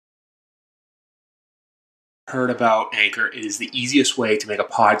Heard about Anchor, it is the easiest way to make a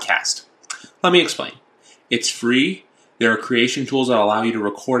podcast. Let me explain. It's free. There are creation tools that allow you to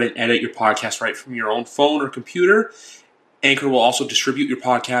record and edit your podcast right from your own phone or computer. Anchor will also distribute your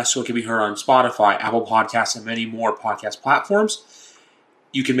podcast so it can be heard on Spotify, Apple Podcasts, and many more podcast platforms.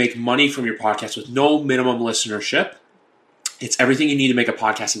 You can make money from your podcast with no minimum listenership. It's everything you need to make a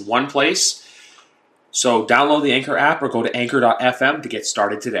podcast in one place. So download the Anchor app or go to anchor.fm to get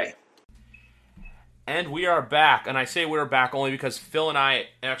started today. And we are back, and I say we're back only because Phil and I,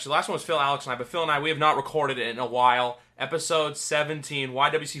 actually last one was Phil, Alex, and I, but Phil and I, we have not recorded it in a while. Episode 17,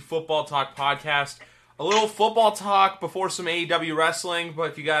 YWC Football Talk Podcast. A little football talk before some AEW wrestling,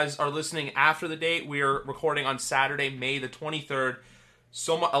 but if you guys are listening after the date, we are recording on Saturday, May the 23rd.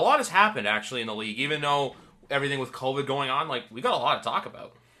 A lot has happened, actually, in the league, even though everything with COVID going on, we got a lot to talk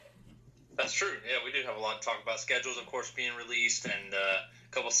about. That's true. Yeah, we do have a lot to talk about. Schedules, of course, being released, and a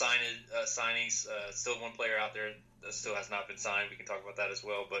couple signings. Still one player out there that still has not been signed. We can talk about that as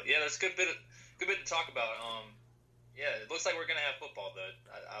well. But yeah, there's a good bit to talk about. Yeah, it looks like we're gonna have football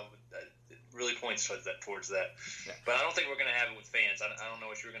though. It really points towards that. Yeah. But I don't think we're gonna have it with fans. I don't know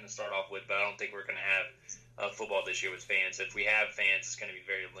what you're gonna start off with, but I don't think we're gonna have football this year with fans. If we have fans, it's gonna be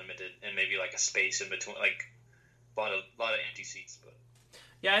very limited and maybe like a space in between, like a lot of empty seats. But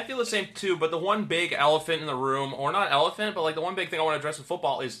yeah, I feel the same too, but the one big elephant in the room, or not elephant, but the one big thing I want to address with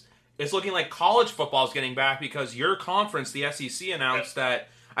football is it's looking like college football is getting back because your conference, the SEC, announced that,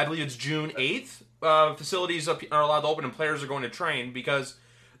 I believe it's June 8th, facilities are allowed to open and players are going to train, because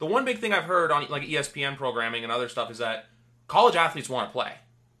the one big thing I've heard on ESPN programming and other stuff is that college athletes want to play.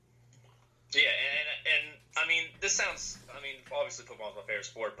 Yeah, and I mean, this sounds, obviously football is my favorite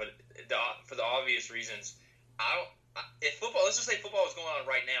sport, but for the obvious reasons, if football, let's just say football is going on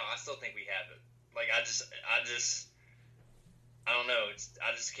right now, I still think we have it. I don't know.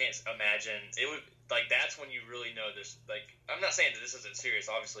 I just can't imagine it would. That's when you really know this. I'm not saying that this isn't serious.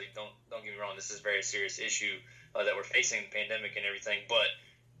 Obviously, don't get me wrong. This is a very serious issue that we're facing, the pandemic and everything. But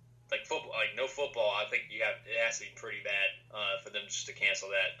football, no football, I think it has to be pretty bad for them just to cancel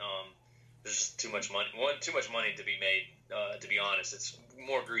that. There's just too much money. Too much money to be made. To be honest, it's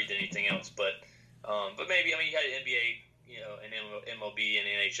more greed than anything else. But maybe you had NBA, and MLB and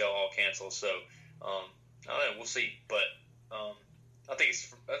NHL all canceled. So I don't know. We'll see. But I think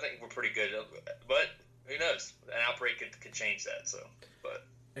we're pretty good. But who knows? An outbreak could change that. So, but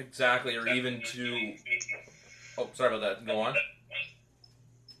exactly, or even to. Oh, sorry about that. Go on.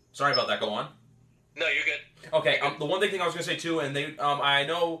 Sorry about that. Go on. No, you're good. Okay. The one thing I was going to say too, and they, I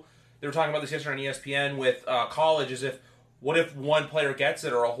know they were talking about this yesterday on ESPN with college, is what if one player gets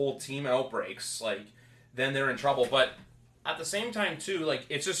it or a whole team outbreaks? Then they're in trouble. But at the same time, too,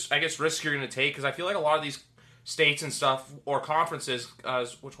 it's just, I guess, risk you're going to take, because I feel like a lot of these states and stuff, or conferences,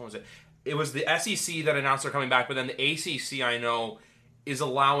 which one was it? It was the SEC that announced they're coming back, but then the ACC, I know, is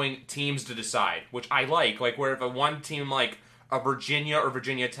allowing teams to decide, which I like. Where if one team like a Virginia or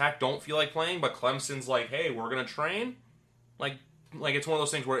Virginia Tech don't feel like playing, but Clemson's like, hey, we're going to train, it's one of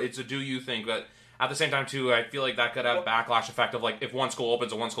those things where it's a do you think, but at the same time, too, I feel like that could have a backlash effect of, if one school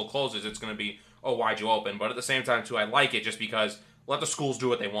opens and one school closes, it's going to be, oh, why'd you open? But at the same time, too, I like it just because let the schools do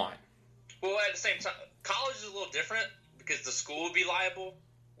what they want. Well, at the same time, college is a little different because the school would be liable,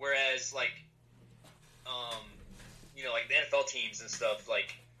 whereas, the NFL teams and stuff,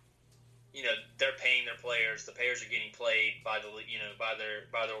 they're paying their players. The players are getting played by by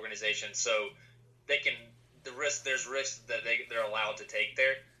their organization, so there's risk that they're allowed to take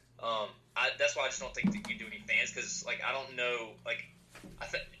there. That's why I just don't think that you do any fans, because I don't know,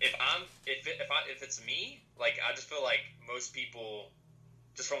 if it's me, I just feel like most people,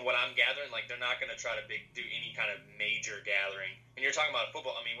 just from what I'm gathering, they're not going to try to do any kind of major gathering. And you're talking about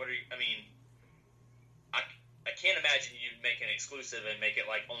football. I can't imagine you'd make an exclusive and make it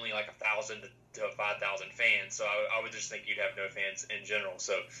only 1,000 to 5,000 fans. So I would just think you'd have no fans in general.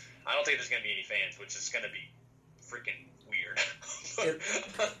 So I don't think there's going to be any fans, which is going to be freaking weird.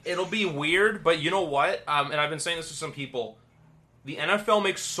 It'll be weird, but you know what? And I've been saying this to some people. The NFL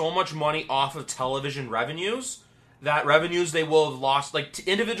makes so much money off of television revenues that revenues they will have lost.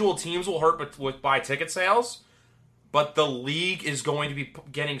 Individual teams will hurt by ticket sales, but the league is going to be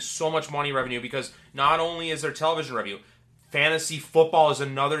getting so much money revenue because not only is there television revenue, fantasy football is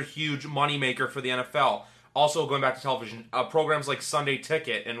another huge moneymaker for the NFL. Also, going back to television, programs like Sunday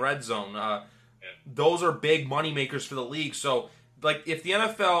Ticket and Red Zone, those are big moneymakers for the league. So, if the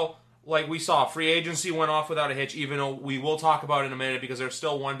NFL, we saw, free agency went off without a hitch, even though we will talk about it in a minute because there's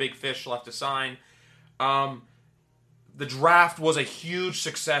still one big fish left to sign. The draft was a huge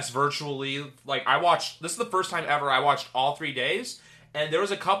success virtually. This is the first time ever I watched all 3 days, And there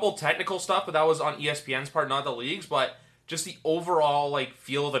was a couple technical stuff, but that was on ESPN's part, not the league's. But just the overall like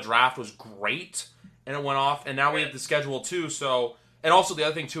feel of the draft was great, and it went off. And now we have the schedule too. So, and also the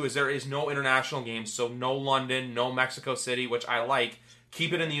other thing too is there is no international games, so no London, no Mexico City, which I like.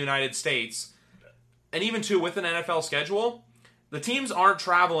 Keep it in the United States. And even too with an NFL schedule, the teams aren't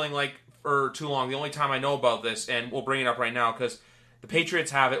traveling like for too long. The only time I know about this, and we'll bring it up right now because the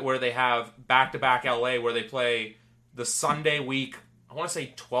Patriots have it where they have back-to-back LA where they play the Sunday week. I want to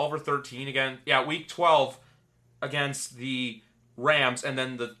say 12 or 13 again. Yeah, week 12 against the Rams, and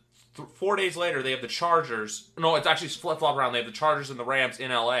then the 4 days later they have the Chargers. No, it's actually flip-flop around. They have the Chargers and the Rams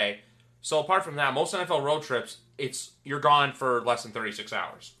in LA. So apart from that, most NFL road trips, you're gone for less than 36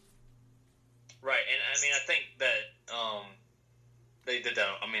 hours. Right, and I mean, I think that they did that.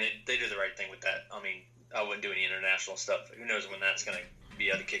 I mean, they did the right thing with that. I mean, I wouldn't do any international stuff. Who knows when that's going to be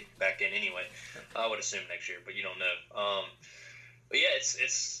able to kick back in anyway? I would assume next year, but you don't know. But yeah,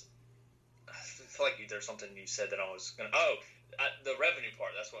 it's. I feel like there's something you said that I was going to. The revenue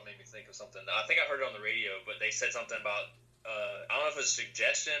part. That's what made me think of something. I think I heard it on the radio, but they said something about. I don't know if it's a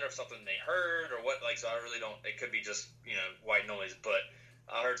suggestion or something they heard or what. Like, so I really don't. It could be just white noise, but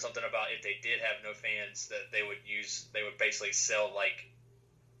I heard something about if they did have no fans, that they would basically sell like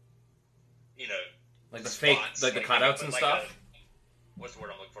like the spots, fake, like the cutouts and stuff. What's the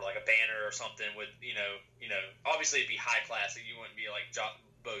word I'm looking for? Like a banner or something with obviously it'd be high class. You wouldn't be like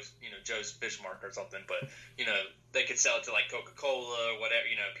Joe's Fish Market or something, but they could sell it to like Coca-Cola or whatever,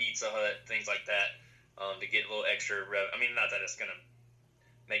 Pizza Hut, things like that, to get a little extra I mean, not that it's gonna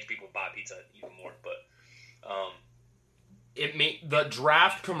make people buy Pizza Hut even more, but the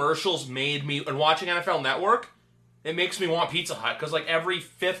draft commercials made me, and watching NFL Network, it makes me want Pizza Hut because like every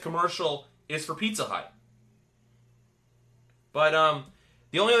fifth commercial is for Pizza Hut. But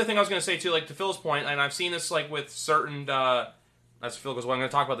the only other thing I was going to say too, like to Phil's point, and I've seen this like with certain, as Phil goes, well, I'm going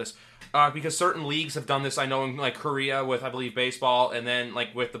to talk about this because certain leagues have done this. I know in like Korea with I believe baseball, and then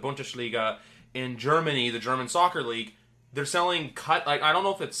like with the Bundesliga in Germany, the German soccer league, they're selling like I don't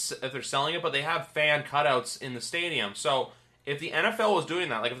know if they're selling it, but they have fan cutouts in the stadium. So if the NFL was doing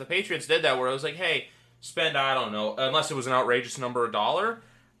that, like if the Patriots did that, where it was like, hey, spend I don't know, unless it was an outrageous number of $1.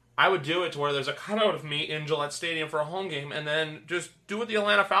 I would do it to where there's a cutout of me in Gillette Stadium for a home game, and then just do what the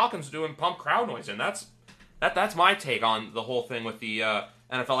Atlanta Falcons do and pump crowd noise in. That's my take on the whole thing with the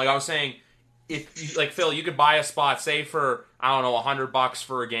NFL. Like I was saying, if like Phil, you could buy a spot, say for I don't know $100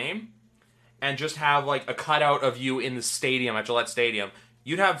 for a game, and just have like a cutout of you in the stadium at Gillette Stadium.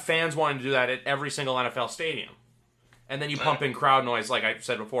 You'd have fans wanting to do that at every single NFL stadium, and then you pump in crowd noise, like I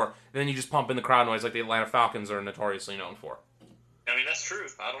said before. And then you just pump in the crowd noise, like the Atlanta Falcons are notoriously known for. I mean, that's true.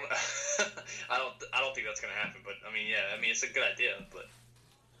 I don't think that's going to happen, but I mean, yeah, I mean, it's a good idea, but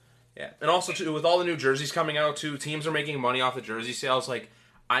yeah. And also too, with all the new jerseys coming out too, teams are making money off the jersey sales. Like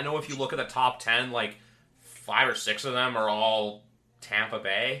I know if you look at the top 10, like 5 or 6 of them are all Tampa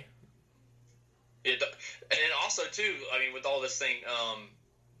Bay. And also too, I mean, with all this thing,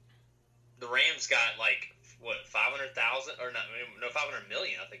 the Rams got like what 500,000 or not? No, 500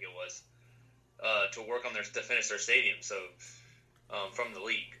 million, I think it was, to work on to finish their stadium. So. From the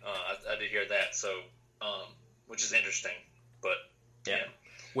league, I did hear that. So, which is interesting, but yeah.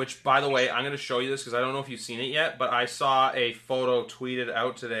 Which, by the way, I'm going to show you this because I don't know if you've seen it yet, but I saw a photo tweeted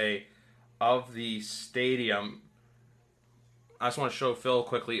out today of the stadium. I just want to show Phil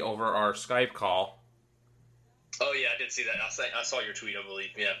quickly over our Skype call. Oh yeah, I did see that. I saw your tweet, I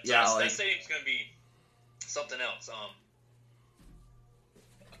believe. Yeah, so yeah. That stadium's going to be something else.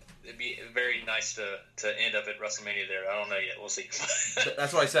 It'd be very nice to end up at WrestleMania there. I don't know yet. We'll see.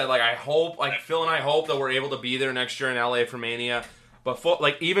 That's what I said. Like I hope, like Phil and I hope that we're able to be there next year in LA for Mania. But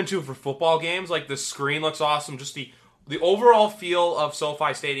even too for football games, like the screen looks awesome. Just the overall feel of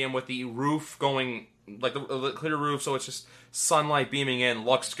SoFi Stadium with the roof going like the clear roof, so it's just sunlight beaming in,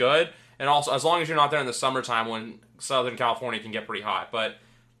 looks good. And also, as long as you're not there in the summertime when Southern California can get pretty hot. But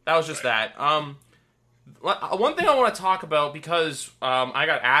that was just that. One thing I want to talk about, because I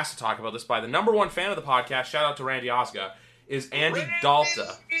got asked to talk about this by the number one fan of the podcast, shout out to Randy Osga, is Andy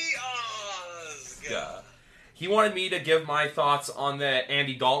Dalta. He wanted me to give my thoughts on the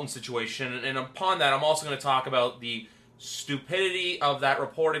Andy Dalton situation, and upon that, I'm also going to talk about the stupidity of that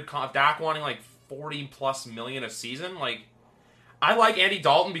reported Dak wanting like $40+ million a season. Like, I like Andy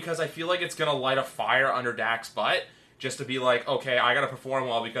Dalton because I feel like it's going to light a fire under Dak's butt, just to be like, okay, I got to perform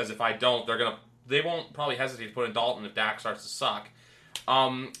well, because if I don't, they won't probably hesitate to put in Dalton if Dak starts to suck.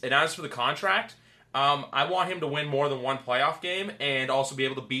 And as for the contract, I want him to win more than one playoff game and also be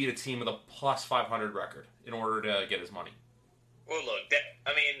able to beat a team with a +500 record in order to get his money. Well, look,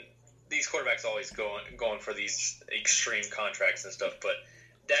 these quarterbacks always going for these extreme contracts and stuff, but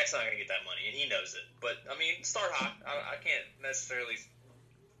Dak's not going to get that money, and he knows it. But, I mean, start high. I can't necessarily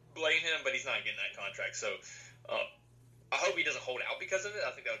blame him, but he's not getting that contract. So I hope he doesn't hold out because of it.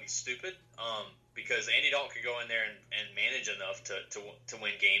 I think that would be stupid because Andy Dalton could go in there and manage enough to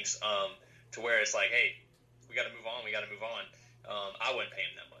win games to where it's like, hey, we got to move on. I wouldn't pay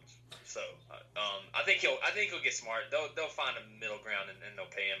him that much. So I think he'll get smart. They'll find a middle ground and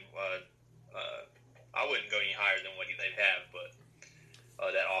they'll pay him. I wouldn't go any higher than what they have, but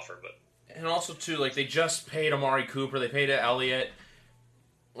that offer. But and also too, like they just paid Amari Cooper, they paid Elliott.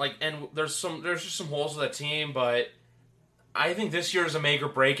 Like, and there's just some holes in that team, but I think this year is a make or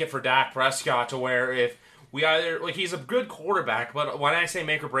break it for Dak Prescott to where if we either like he's a good quarterback, but when I say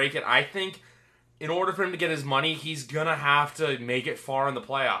make or break it, I think in order for him to get his money, he's gonna have to make it far in the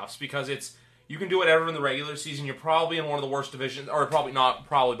playoffs because you can do whatever in the regular season. You're probably in one of the worst divisions, or probably not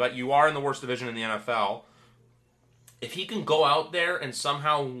probably, but you are in the worst division in the NFL. If he can go out there and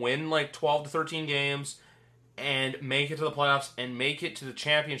somehow win like 12 to 13 games and make it to the playoffs and make it to the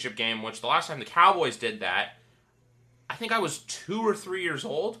championship game, which the last time the Cowboys did that, I think I was 2 or 3 years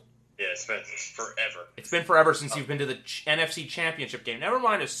old. Yeah, it's been forever. It's been forever since you've been to the NFC championship game. Never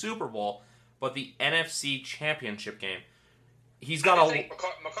mind a Super Bowl, but the NFC championship game. He's got I think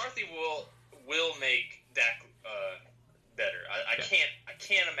McCarthy will make Dak better. I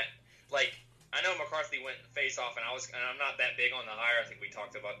can't imagine. Like, I know McCarthy went face off, and I'm not that big on the hire. I think we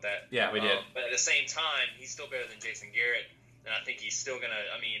talked about that. Yeah, we did. But at the same time, he's still better than Jason Garrett, and I think he's still gonna.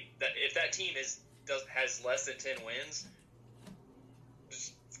 I mean, if that team has less than 10 wins,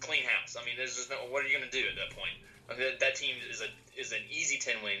 just clean house. I mean, there's just no. What are you gonna do at that point? I mean, that team is an easy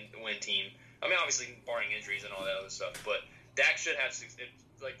 10 win team. I mean, obviously barring injuries and all that other stuff, but Dak should have.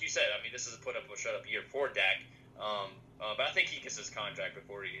 Like you said, I mean, this is a put up or shut up year for Dak. But I think he gets his contract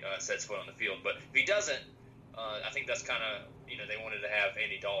before he sets foot on the field. But if he doesn't, I think that's kind of they wanted to have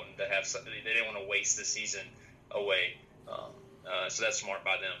Andy Dalton to have something. They didn't want to waste the season away. So that's smart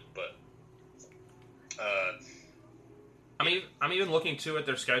by them. But I'm even looking too at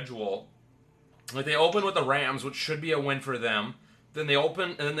their schedule. Like they open with the Rams, which should be a win for them. Then they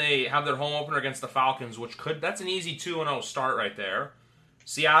open, and then they have their home opener against the Falcons, that's an easy 2-0 start right there.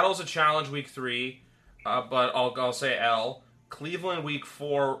 Seattle's a challenge week 3, but I'll say L. Cleveland week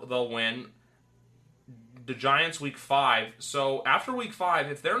 4 they'll win. The Giants week 5. So after week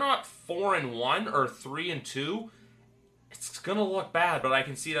 5, if they're not 4-1 or 3-2, it's gonna look bad. But I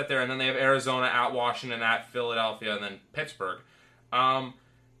can see that there, and then they have Arizona at Washington, at Philadelphia, and then Pittsburgh.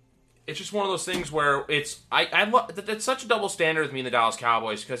 It's just one of those things where it's such a double standard with me and the Dallas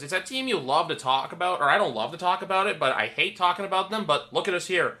Cowboys because it's that team you love to talk about, or I don't love to talk about it, but I hate talking about them. But look at us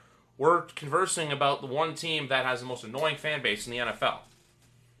here. We're conversing about the one team that has the most annoying fan base in the NFL.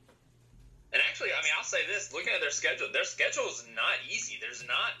 And actually, I mean, I'll say this. Looking at their schedule is not easy. There's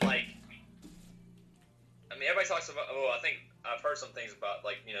not, like... I mean, everybody talks about... Oh, I think I've heard some things about,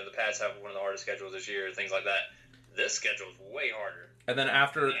 like, the Pats have one of the hardest schedules this year, things like that. This schedule is way harder. And then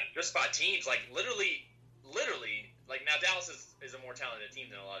after... just by teams, like, literally, like, now Dallas is a more talented team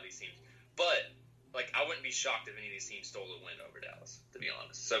than a lot of these teams. But, like, I wouldn't be shocked if any of these teams stole a win over Dallas, to be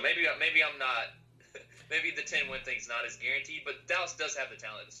honest. So maybe I'm not... Maybe the 10-win thing's not as guaranteed, but Dallas does have the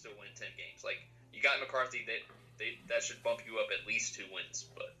talent to still win 10 games. Like, you got McCarthy, that should bump you up at least 2 wins.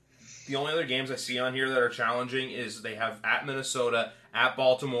 But the only other games I see on here that are challenging is they have at Minnesota, at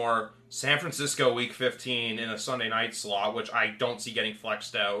Baltimore, San Francisco week 15 in a Sunday night slot, which I don't see getting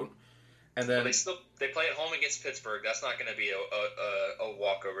flexed out. And then they play at home against Pittsburgh. That's not going to be a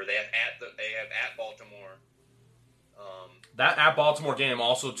walkover. They have at Baltimore. That at Baltimore game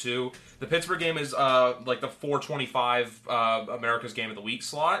also too. The Pittsburgh game is like the 4:25 America's Game of the Week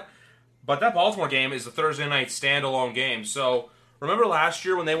slot, but that Baltimore game is a Thursday night standalone game. So remember last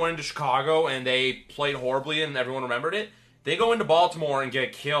year when they went into Chicago and they played horribly and everyone remembered it? They go into Baltimore and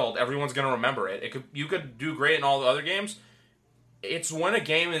get killed. Everyone's going to remember it. You could do great in all the other games. It's when a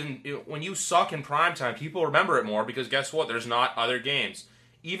game when you suck in primetime, people remember it more because guess what? There's not other games.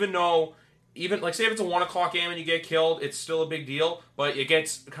 Even like say if it's a 1:00 game and you get killed, it's still a big deal, but it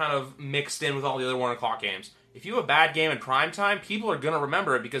gets kind of mixed in with all the other 1:00 games. If you have a bad game in primetime, people are going to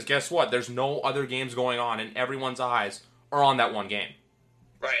remember it because guess what? There's no other games going on and everyone's eyes are on that one game.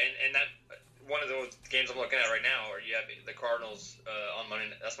 Right, and that one of those games I'm looking at right now, or you have the Cardinals on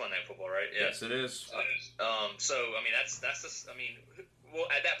Monday. That's Monday Night Football, right? Yeah. Yes, it is. So I mean, that's just. I mean, well,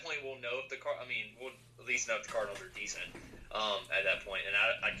 at that point we'll know if we'll at least know if the Cardinals are decent. At that point, and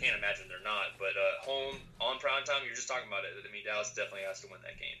I can't imagine they're not. But home on prime time, you're just talking about it. I mean, Dallas definitely has to win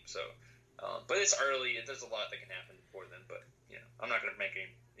that game. So, but it's early. There's a lot that can happen before then. But I'm not going to make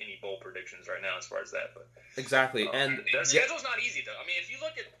any any bold predictions right now as far as that. But Exactly, and the schedule's not easy though. I mean, if you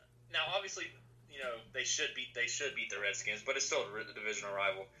look at now, obviously, they should beat the Redskins, but it's still a divisional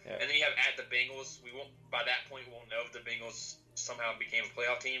rival. Yeah. And then you have at the Bengals. We won't by that point we won't know if the Bengals somehow became a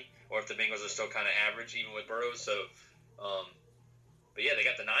playoff team or if the Bengals are still kind of average even with Burrows. So, but yeah, they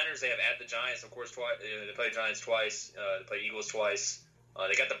got the Niners. They have at the Giants, of course. Twice they play the Giants twice. They play Eagles twice.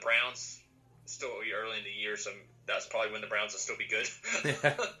 They got the Browns still early in the year, so that's probably when the Browns will still be good.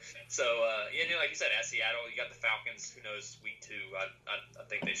 So like you said, at Seattle, you got the Falcons. Who knows? Week 2, I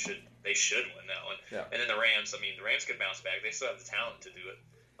think they should win that one. Yeah. And then the Rams. I mean, the Rams could bounce back. They still have the talent to do it.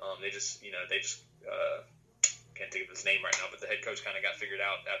 They just can't think of his name right now, but the head coach kind of got figured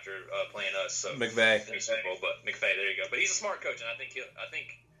out after playing us. So McVay. But McVay, there you go. But he's a smart coach, and I think he'll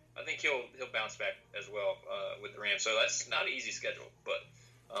bounce back as well with the Rams. So that's not an easy schedule, but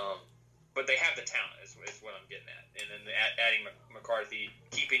they have the talent is what I'm getting at. And then adding McCarthy,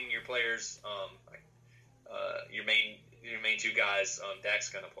 keeping your players, your main two guys, Dak's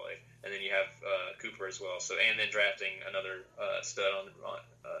going to play, and then you have Cooper as well. So and then drafting another stud on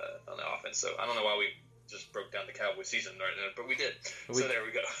the offense. So I don't know why we just broke down the Cowboys season right now, but we did. So there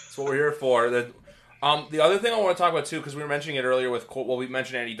we go. That's what we're here for. The other thing I want to talk about too, because we were mentioning it earlier with we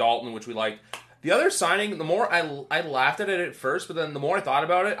mentioned Andy Dalton, which we liked. The other signing, the more I laughed at it at first, but then the more I thought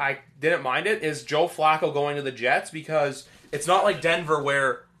about it, I didn't mind it, is Joe Flacco going to the Jets, because it's not like Denver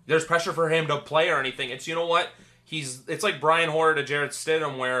where there's pressure for him to play or anything. It's, you know what? It's like Brian Hoyer to Jarrett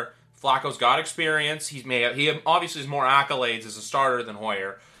Stidham, where Flacco's got experience. He obviously has more accolades as a starter than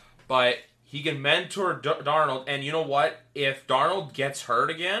Hoyer, but he can mentor Darnold. And you know what? If Darnold gets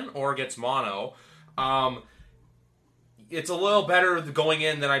hurt again or gets mono, it's a little better going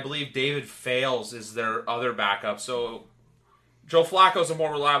in than I believe David Fales is their other backup. So Joe Flacco's a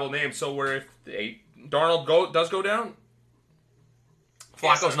more reliable name. So where if Darnold does go down,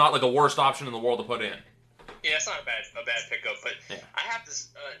 Flacco's not like a worst option in the world to put in. Yeah, it's not a bad pickup, but yeah. I have to,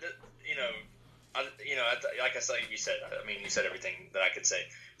 like I said, you said everything that I could say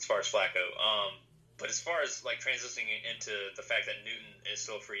as far as Flacco. But as far as like transitioning into the fact that Newton is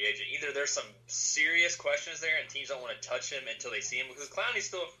still a free agent, either there's some serious questions there and teams don't want to touch him until they see him, because Clowney's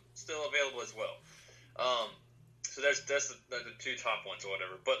still available as well. So there's the two top ones or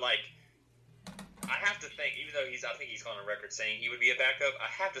whatever. But like, I have to think, even though I think he's on a record saying he would be a backup, I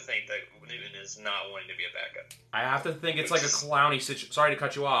have to think that Newton is not wanting to be a backup. I have to think it's like a Clowney situation. Sorry to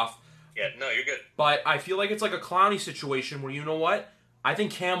cut you off. Yeah, no, you're good. But I feel like it's like a Clowney situation where, you know what? I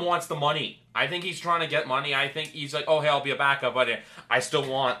think Cam wants the money. I think he's trying to get money. I think he's like, oh, hey, I'll be a backup, but I still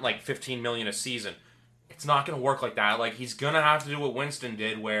want like $15 million a season. It's not going to work like that. Like, he's going to have to do what Winston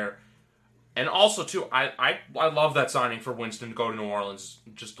did, where, and also too, I love that signing for Winston to go to New Orleans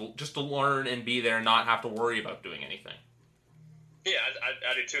just to learn and be there and not have to worry about doing anything. Yeah,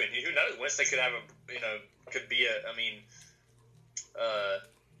 I do too. And who knows? Winston could have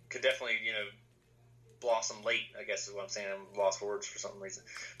could definitely blossom late, I guess is what I'm saying. I'm lost for words for some reason.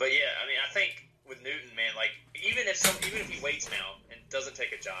 But yeah, I mean, I think with Newton, man, like even if he waits now and doesn't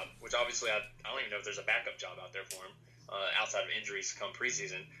take a job, which obviously I don't even know if there's a backup job out there for him outside of injuries come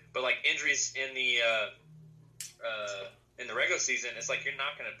preseason. But like injuries in the regular season, it's like you're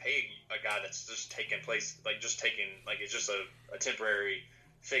not going to pay a guy that's just taking place, it's just a temporary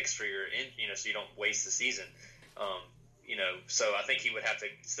fix for your so you don't waste the season. So I think he would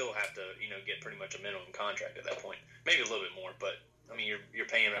still have to get pretty much a minimum contract at that point, maybe a little bit more. But I mean, you're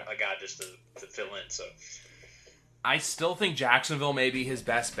paying a guy just to fill in. So I still think Jacksonville may be his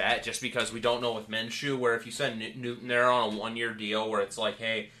best bet, just because we don't know with Minshew. Where if you send Newton there on a 1-year deal, where it's like,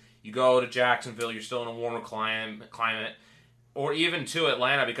 hey, you go to Jacksonville, you're still in a warmer climate, or even to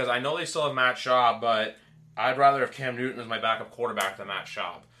Atlanta, because I know they still have Matt Schaub, but I'd rather have Cam Newton as my backup quarterback than Matt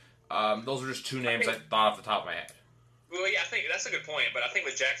Schaub. Those are just two names I thought off the top of my head. Well, yeah, I think that's a good point, but I think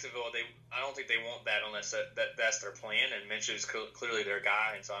with Jacksonville, I don't think they want that unless that's their plan, and Minshew's clearly their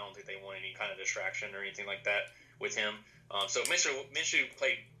guy, and so I don't think they want any kind of distraction or anything like that with him. So if Minshew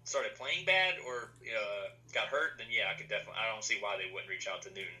started playing bad or got hurt, then yeah, I don't see why they wouldn't reach out to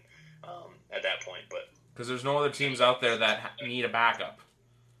Newton at that point. But because there's no other teams out there that need a backup.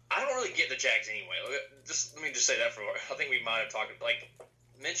 I don't really get the Jags anyway. Let me just say that I think we might have talked like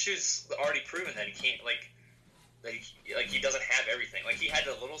Minshew's already proven that he can't he doesn't have everything. Like he had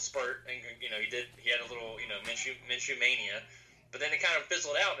a little spurt, and he had a little Minshew mania, but then it kind of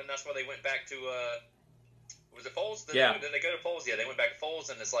fizzled out, and that's why they went back to was it Foles? Did they go to Foles? Yeah, they went back to Foles,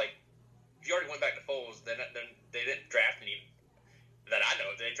 and it's like if you already went back to Foles, then they didn't draft any that I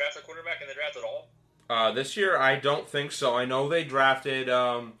know. Did they draft a quarterback in the draft at all? This year I don't think so. I know they drafted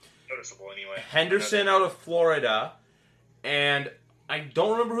noticeable anyway. Henderson out of Florida, and I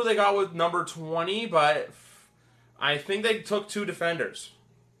don't remember who they got with number 20, but I think they took 2 defenders.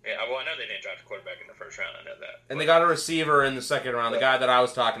 Yeah, well, I know they didn't draft a quarterback in the first round. I know that. And they got a receiver in the second round, the guy that I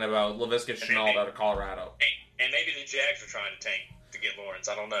was talking about, Laviska Shenault out of Colorado. And maybe the Jags are trying to tank to get Lawrence.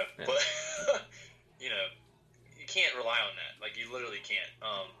 I don't know. Yeah. But, you can't rely on that. Like, you literally can't.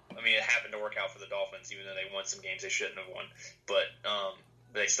 I mean, it happened to work out for the Dolphins, even though they won some games they shouldn't have won. But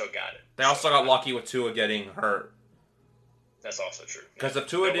they still got it. They also got lucky with Tua getting hurt. That's also true. Because if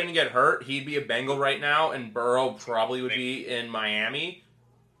Tua didn't get hurt, he'd be a Bengal right now, and Burrow probably would be in Miami.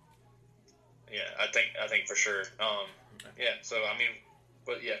 Yeah, I think for sure. Yeah, so, I mean,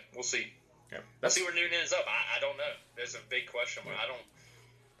 but yeah, we'll see. Yeah. Let's see where Newton ends up. I don't know. There's a big question mark.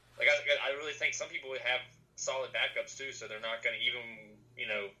 I really think some people have solid backups too, so they're not going to even,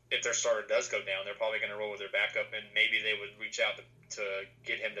 if their starter does go down, they're probably going to roll with their backup, and maybe they would reach out to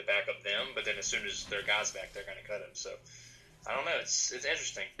get him to back up them, but then as soon as their guy's back, they're going to cut him. So, I don't know. It's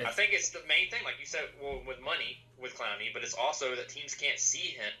interesting. I think it's the main thing, like you said, with money, with Clowney, but it's also that teams can't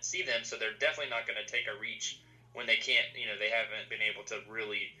see them, so they're definitely not going to take a reach when they can't, they haven't been able to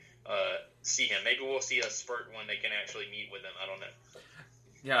really see him. Maybe we'll see a spurt when they can actually meet with him. I don't know.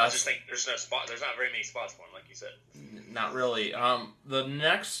 Yeah, I just think there's no spot. There's not very many spots for him, like you said. Not really. The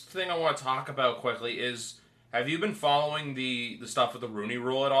next thing I want to talk about quickly is: have you been following the stuff with the Rooney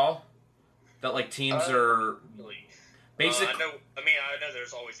Rule at all? That like teams are really. Basically, I know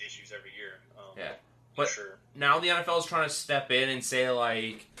there's always issues every year. Yeah, but sure. Now the NFL is trying to step in and say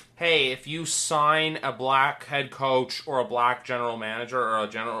like, hey, if you sign a black head coach or a black general manager or a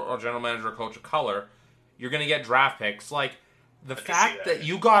general manager or coach of color, you're gonna get draft picks. Like the fact that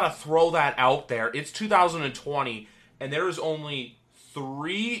you gotta throw that out there. It's 2020, and there is only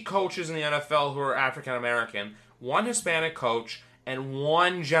 3 coaches in the NFL who are African American, 1 Hispanic coach, and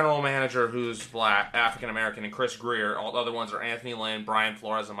 1 general manager who's black, African American, and Chris Greer. All the other ones are Anthony Lynn, Brian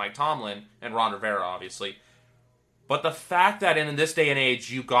Flores, and Mike Tomlin, and Ron Rivera, obviously. But the fact that in this day and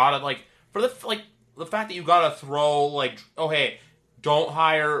age, you gotta the fact that you gotta throw don't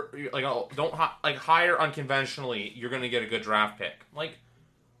hire hire unconventionally. You're gonna get a good draft pick. Like,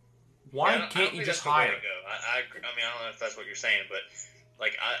 why can't you just hire? I agree. I mean, I don't know if that's what you're saying, but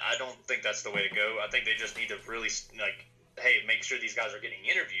I don't think that's the way to go. I think they just need to really hey, make sure these guys are getting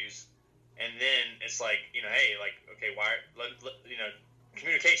interviews, and then it's okay, why?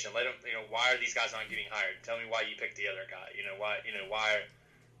 Communication. Let them, why are these guys not getting hired? Tell me why you picked the other guy. Why,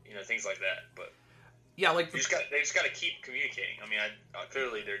 things like that. But yeah, they just got to keep communicating. I mean,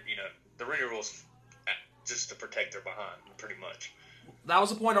 clearly they're, the Rooney Rule's just to protect their behind, pretty much. That was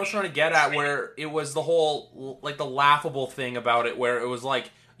the point I was trying to get at, where it was the whole the laughable thing about it, where it was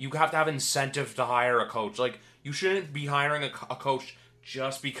you have to have incentive to hire a coach. You shouldn't be hiring a coach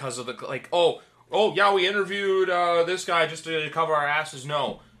just because of we interviewed this guy just to cover our asses.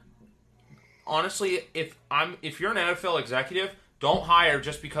 No. Honestly, if you're an NFL executive, don't hire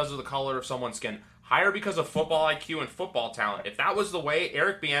just because of the color of someone's skin. Hire because of football IQ and football talent. If that was the way,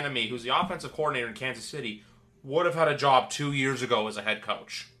 Eric Bieniemy, who's the offensive coordinator in Kansas City, would have had a job 2 years ago as a head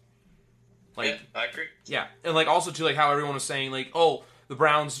coach. Yeah, I agree. Yeah, and also too, how everyone was saying, the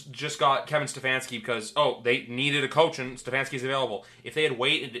Browns just got Kevin Stefanski because, they needed a coach and Stefanski's available. If they had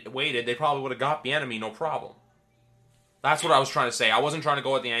waited, they probably would have got Bieniemy, no problem. That's what I was trying to say. I wasn't trying to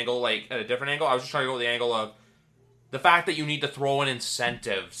go at the angle, at a different angle. I was just trying to go at the angle of the fact that you need to throw in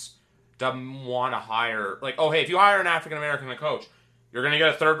incentives to want to hire. Hey, if you hire an African-American coach, you're going to get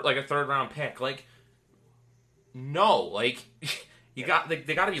a third round pick. No. They got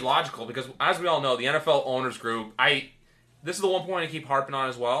to be logical, because as we all know, the NFL owners group, this is the one point I keep harping on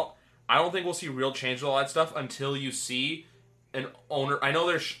as well. I don't think we'll see real change with all that stuff until you see an owner. I know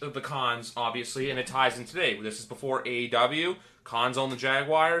there's the Khans, obviously, and it ties in today. This is before AEW. Khans own the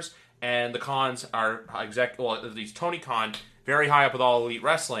Jaguars, and the Khans are at least Tony Khan, very high up with All Elite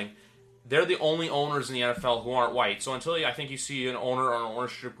Wrestling. They're the only owners in the NFL who aren't white. So until I think you see an owner or an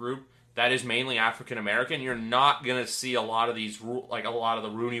ownership group that is mainly African American, you're not gonna see a lot of these a lot of the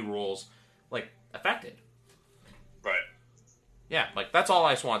Rooney rules affected. Right. Yeah, that's all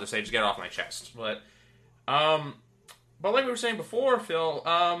I just wanted to say. Just get it off my chest. But like we were saying before, Phil.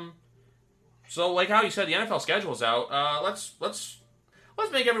 So how you said, the NFL schedule's out. Let's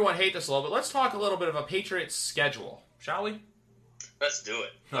make everyone hate this a little bit. Let's talk a little bit of a Patriots schedule, shall we? Let's do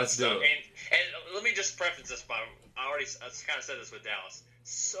it. Let's do it. And let me just preface this by I kind of said this with Dallas.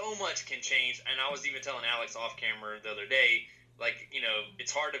 So much can change, and I was even telling Alex off camera the other day.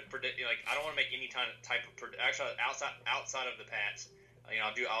 It's hard to predict. I don't want to make any type of actually outside of the Pats.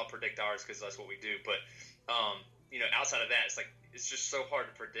 I'll predict ours because that's what we do. But outside of that, it's just so hard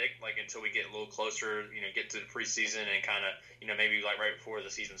to predict. Like until we get a little closer, get to the preseason and kind of, maybe like right before the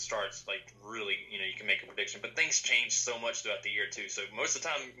season starts, like really, you can make a prediction. But things change so much throughout the year too. So most of the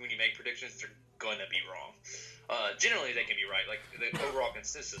time when you make predictions, they're going to be wrong. Generally, they can be right. Like the overall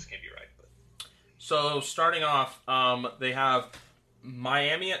consensus can be right. But. So starting off, they have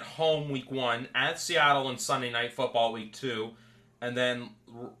Miami at home week 1, at Seattle on Sunday Night Football week 2, and then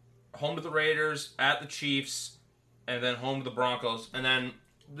home to the Raiders, at the Chiefs, and then home to the Broncos. And then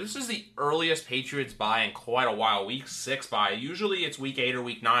this is the earliest Patriots bye in quite a while, week 6 bye. Usually it's week 8 or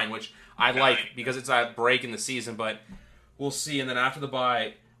week 9, which I like because it's a break in the season, but we'll see. And then after the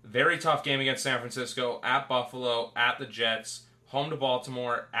bye, very tough game against San Francisco, at Buffalo, at the Jets, home to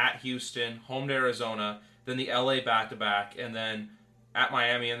Baltimore, at Houston, home to Arizona, then the LA back-to-back, and then at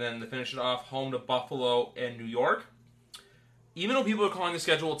Miami, and then to finish it off, home to Buffalo and New York. Even though people are calling the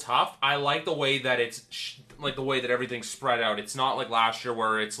schedule tough, I like the way that the way that everything's spread out. It's not like last year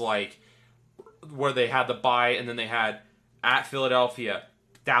where it's like where they had the bye and then they had at Philadelphia,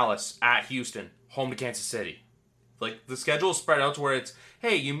 Dallas, at Houston, home to Kansas City. Like the schedule is spread out to where it's,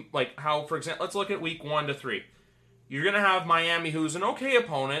 hey, you like how, for example, let's look at week 1 to 3. You're going to have Miami, who's an okay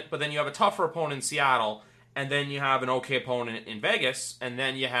opponent, but then you have a tougher opponent in Seattle, and then you have an okay opponent in Vegas, and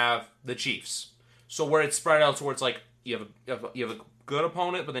then you have the Chiefs. So where it's spread out to where it's like you have a good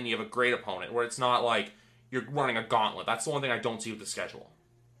opponent, but then you have a great opponent, where it's not like you're running a gauntlet. That's the one thing I don't see with the schedule.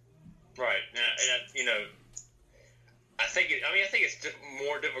 Right, and I think it's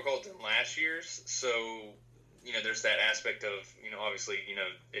more difficult than last year's. So there's that aspect of obviously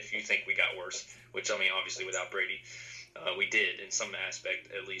if you think we got worse, which obviously without Brady. We did in some aspect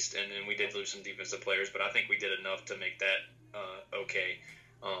at least, and then we did lose some defensive players, but I think we did enough to make that okay,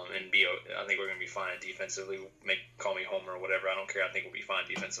 and I think we're going to be fine defensively. Call me Homer or whatever. I don't care. I think we'll be fine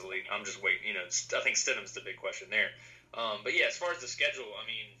defensively. I'm just waiting. I think Stidham's the big question there. But yeah, as far as the schedule,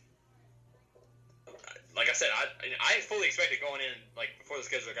 like I said, I fully expected going in like before the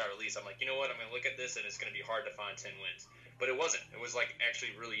schedule got released. I'm like, you know what? I'm going to look at this and it's going to be hard to find 10 wins, but it wasn't. It was like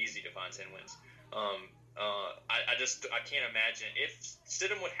actually really easy to find 10 wins. I can't imagine if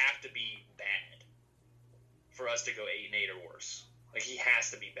Stidham would have to be bad for us to go 8-8 or worse. Like he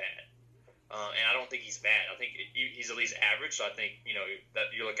has to be bad, and I don't think he's bad. I think he's at least average. So I think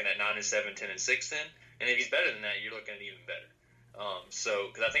that you're looking at 9-7, 10-6 then, and if he's better than that, you're looking at even better.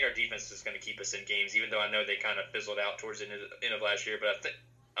 Because I think our defense is going to keep us in games, even though I know they kind of fizzled out towards the end of last year. But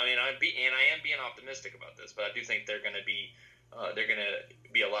I am being optimistic about this, but I do think they're going to be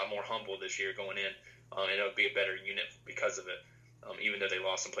a lot more humble this year going in. And it'll be a better unit because of it, even though they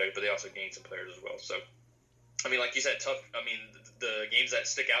lost some players, but they also gained some players as well. So, like you said, tough. The games that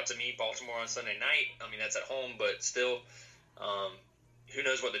stick out to me, Baltimore on Sunday night, that's at home, but still, who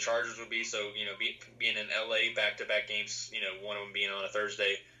knows what the Chargers will be. So, being in LA back-to-back games, one of them being on a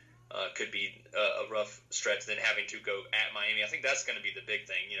Thursday could be a rough stretch, then having to go at Miami. I think that's going to be the big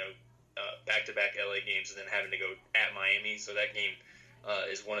thing, back-to-back LA games and then having to go at Miami. So that game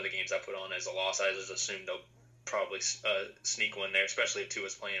is one of the games I put on as a loss. I just assume they'll probably sneak one there, especially if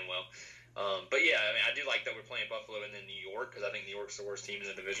Tua's playing well. But yeah, I do like that we're playing Buffalo and then New York because I think New York's the worst team in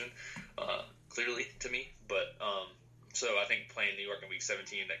the division, clearly to me. But so I think playing New York in Week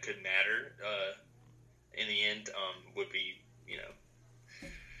 17 that could matter in the end would be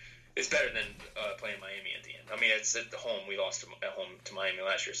it's better than playing Miami at the end. It's at home. We lost at home to Miami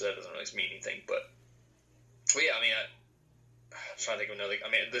last year, so that doesn't really mean anything. But yeah, I'm trying to think of another.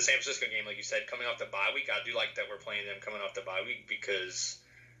 The San Francisco game, like you said, coming off the bye week, I do like that we're playing them coming off the bye week because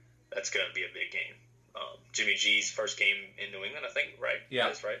that's going to be a big game. Jimmy G's first game in New England, I think, right? Yeah,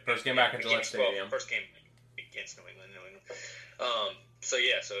 that's right. First game back at Gillette Stadium. First game against New England.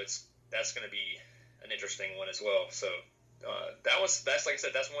 That's going to be an interesting one as well. So that's like I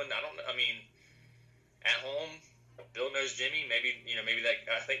said, that's one at home. Bill knows Jimmy. Maybe that.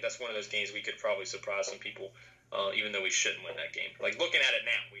 I think that's one of those games we could probably surprise some people. Even though we shouldn't win that game. Like, looking at it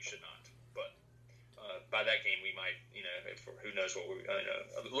now, we should not. But by that game, we might, who knows what we,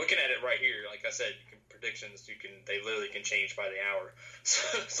 looking at it right here, like I said, predictions, they literally can change by the hour.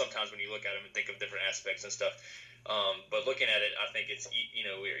 So sometimes when you look at them and think of different aspects and stuff. But looking at it, I think it's,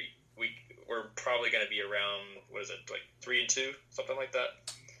 we're probably going to be around, what is it, like 3-2, something like that?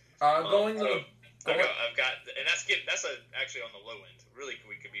 I've got, and that's actually on the low end. Really,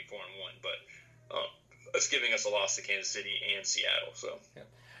 we could be 4-1, but it's giving us a loss to Kansas City and Seattle. So yeah.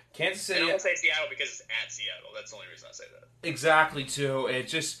 Kansas City. And I won't say Seattle because it's at Seattle. That's the only reason I say that. Exactly, too.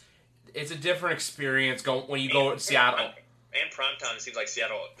 It's a different experience when you go to Seattle. And primetime, it seems like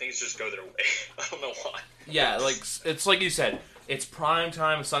Seattle, things just go their way. I don't know why. Yeah, it's like you said. It's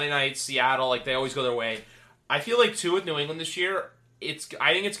primetime, Sunday night, Seattle. Like, they always go their way. I feel like too with New England this year,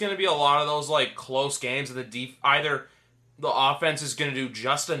 I think it's going to be a lot of those like close games that either the offense is going to do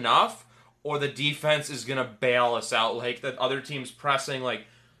just enough or the defense is going to bail us out. Like the other team's pressing, like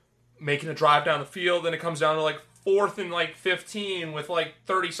making a drive down the field, and it comes down to like 4th and like 15 with like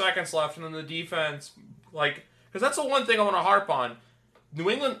 30 seconds left, and then the defense, like, because that's the one thing I want to harp on. New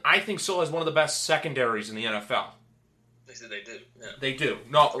England, I think, still has one of the best secondaries in the NFL. They said they do. Yeah. They do.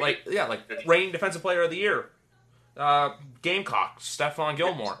 No, like reigning defensive player of the year. Gamecock, Stephon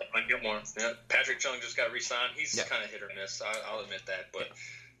Gilmore. Stephon Gilmore. Yeah. Patrick Chung just got re-signed. He's kind of hit or miss. I'll admit that. But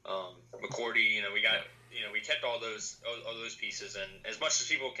McCourty, we kept all those pieces. And as much as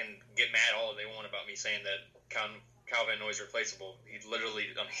people can get mad all they want about me saying that Kyle Van Noy is replaceable, we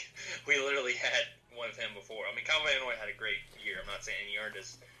literally had one of him before. I mean, Kyle Van Noy had a great year. I'm not saying he earned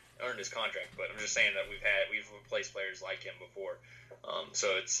his contract, but I'm just saying that we've replaced players like him before. So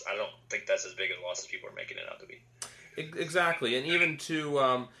I don't think that's as big a loss as people are making it out to be. Exactly, and even to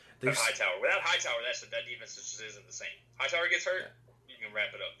Hightower. Without Hightower, that defense just isn't the same. Hightower gets hurt, you can wrap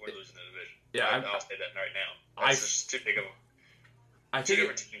it up. We're losing the division. Yeah, I'll say that right now. That's just too big of two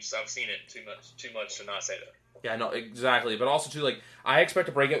different teams. I've seen it too much to not say that. Yeah, no, exactly. But also too, like, I expect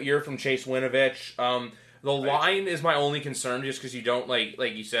a breakout year from Chase Winovich. The line is my only concern, just because you don't like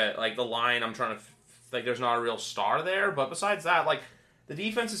you said, like the line. I'm trying to there's not a real star there. But besides that, like the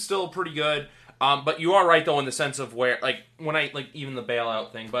defense is still pretty good. But you are right though in the sense of where when I even the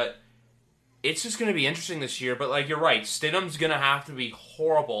bailout thing. But it's just going to be interesting this year. But like you're right, Stidham's going to have to be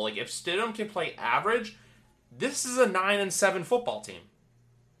horrible. Like if Stidham can play average, this is a 9-7 football team.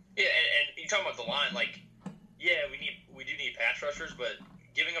 Yeah, and you're talking about the line, like yeah, we do need pass rushers, but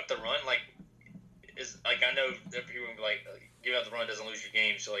giving up the run, is like I know that people will be like, giving up the run doesn't lose your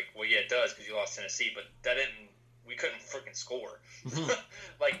game. So like, well, yeah, it does because you lost Tennessee, but we couldn't freaking score. Mm-hmm.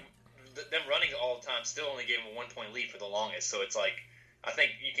 Them running all the time still only gave them a 1-point lead for the longest. So it's like, I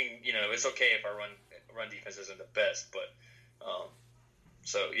think you can, it's okay if our run defense isn't the best, but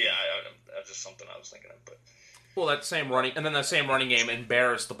so yeah, that's just something I was thinking of, but. Well, that same running game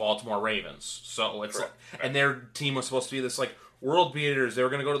embarrassed the Baltimore Ravens. So it's and their team was supposed to be this world beaters. They were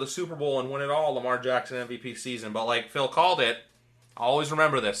going to go to the Super Bowl and win it all. Lamar Jackson MVP season, but Phil called it. Always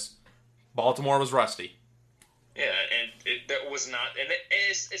remember this: Baltimore was rusty. Yeah, and that was not, and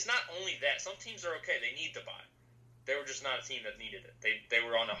it's not only that. Some teams are okay; they need to buy. They were just not a team that needed it. They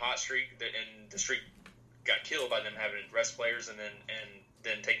were on a hot streak, and the streak got killed by them having rest players and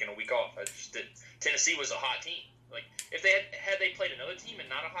then taking a week off. Tennessee was a hot team. Like if they had they played another team and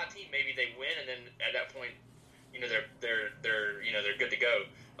not a hot team, maybe they win, and then at that point, they're good to go.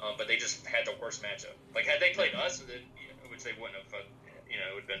 But they just had the worst matchup. Like had they played us, which they wouldn't have,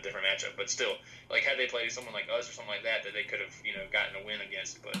 it would have been a different matchup. But still, had they played someone like us or something like that they could have, gotten a win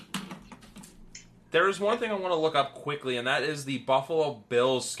against. But there is one thing I want to look up quickly, and that is the Buffalo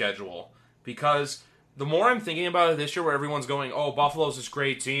Bills schedule, because the more I'm thinking about it this year, where everyone's going, "Oh, Buffalo's this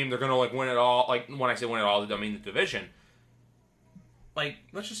great team; they're going to win it all." Like when I say win it all, I mean the division.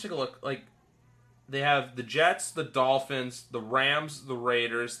 Let's just take a look. They have the Jets, the Dolphins, the Rams, the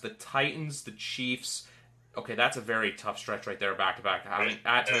Raiders, the Titans, the Chiefs. Okay, that's a very tough stretch right there, back to back.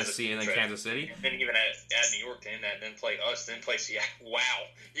 At Tennessee and then Kansas City. And then even at New York, then play us, then play Seattle. Wow.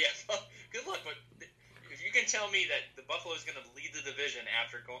 Yeah. Good luck, but if you can tell me that the Buffalo is going to lead the division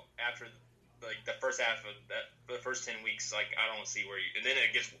after the first half of the first 10 weeks, I don't see where you. And then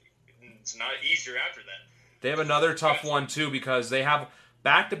it's not easier after that. They have another tough one too, because they have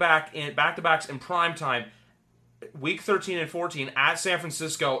back-to-backs in prime time. Week 13 and 14 at San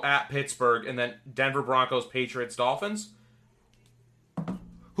Francisco, at Pittsburgh, and then Denver Broncos, Patriots, Dolphins.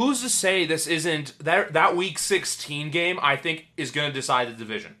 Who's to say this isn't that Week 16 game? I think is going to decide the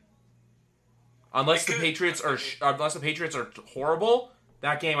division. Unless the Patriots are horrible,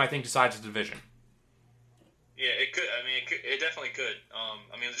 that game I think decides the division. Yeah, it could. I mean, it definitely could.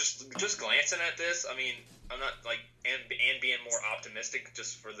 Just glancing at this, I'm not and being more optimistic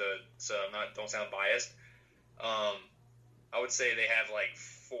just for so don't sound biased. I would say they have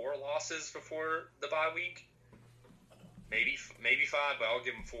 4 losses before the bye week, maybe 5, but I'll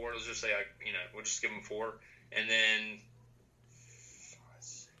give them 4. Let's just say we'll just give them 4, and then 5,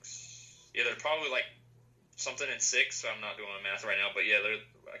 6. Yeah, they're probably something in 6. So I'm not doing my math right now, but yeah,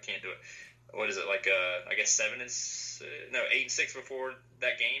 I can't do it. What is it I guess 8 and 6 before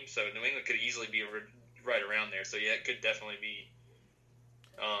that game. So New England could easily be right around there. So yeah, it could definitely be.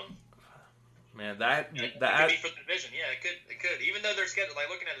 Man, it could be for the division. Yeah, it could. Even though their schedule,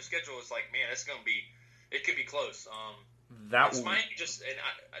 looking at their schedule, it's man, it's gonna be. It could be close. Miami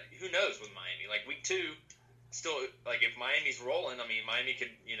who knows with Miami? Week 2, still if Miami's rolling, Miami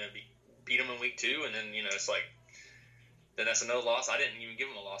could be beat them in week 2, and then it's like then that's another loss. I didn't even give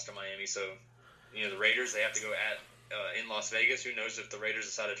them a loss to Miami, so the Raiders, they have to go in Las Vegas. Who knows if the Raiders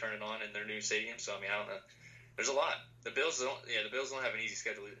decide to turn it on in their new stadium? So I don't know. There's a lot. The Bills don't have an easy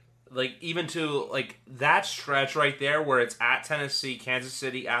schedule either. Like, even to, like, that stretch right there where it's at Tennessee, Kansas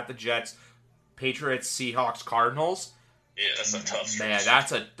City, at the Jets, Patriots, Seahawks, Cardinals. Yeah, that's a tough stretch. Man,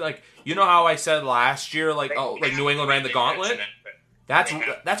 that's how I said last year, New England ran the gauntlet? That's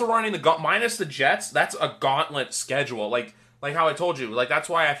a running the gauntlet. Minus the Jets, that's a gauntlet schedule. Like how I told you. Like, that's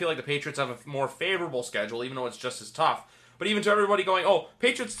why I feel like the Patriots have a more favorable schedule, even though it's just as tough. But even to everybody going, oh,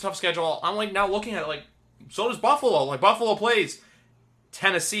 Patriots tough schedule, I'm, like, now looking at it, like, so does Buffalo. Like, Buffalo plays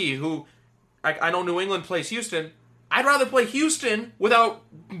Tennessee, who I know New England plays Houston. I'd rather play Houston without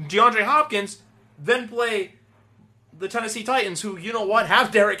DeAndre Hopkins than play the Tennessee Titans, who, you know what,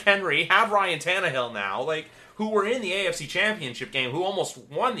 have Derrick Henry, have Ryan Tannehill now, like, who were in the AFC Championship game, who almost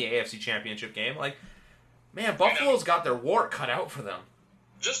won the AFC Championship game. Like, man, Buffalo's got their work cut out for them.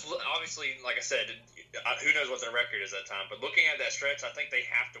 Just obviously, like I said, who knows what their record is at that time, but looking at that stretch, I think they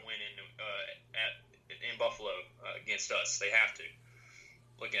have to win in Buffalo against us. They have to.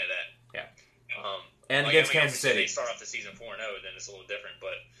 Looking at that. Yeah. And against Kansas City. If they start off the season 4-0, then it's a little different,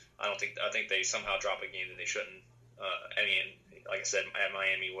 but I think they somehow drop a game that they shouldn't. Like I said, at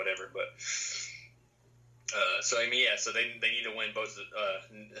Miami, whatever, but so they need to win both,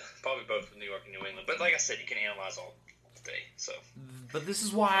 probably both New York and New England. But like I said, you can analyze all day. So, but this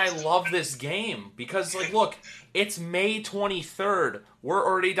is why I love this game, because, like, look, it's May 23rd. We're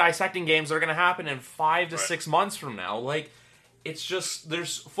already dissecting games that are going to happen in 5 to 6 months from now. Like, it's just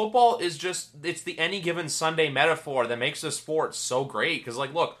football is just it's the any given Sunday metaphor that makes this sport so great. Because,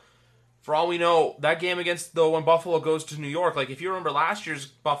 like, look, for all we know, that game when Buffalo goes to New York, like, if you remember last year's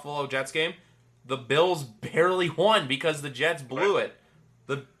Buffalo Jets game, the Bills barely won because the Jets blew it.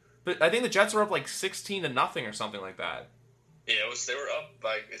 But I think the Jets were up like 16-0 or something like that. Yeah, they were up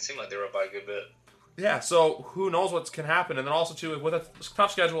by. It seemed like they were up by a good bit. Yeah, so who knows what can happen, and then also too with a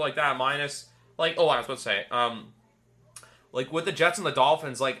tough schedule like that, minus I was about to say, like with the Jets and the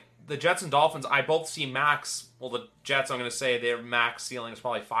Dolphins, like the Jets and Dolphins, I both see max. Well, the Jets, I'm going to say their max ceiling is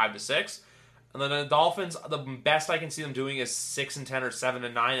probably 5 to 6, and then the Dolphins, the best I can see them doing is 6-10 or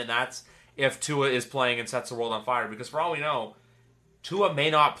 7-9, and that's if Tua is playing and sets the world on fire. Because for all we know, Tua may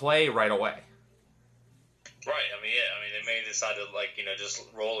not play right away. Right. They may decide to just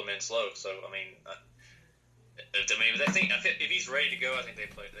roll him in slow. So if he's ready to go, I think they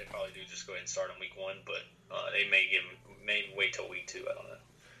probably do just go ahead and start him week 1. But they may wait till week 2. I don't know.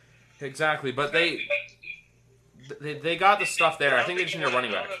 Exactly, but they got the stuff there. I think they just need a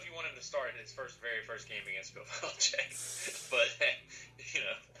running back. I don't know if you want him to start his very first game against Bill Belichick, but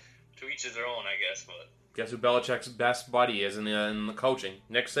to each his own, I guess. But guess who Belichick's best buddy is in the coaching?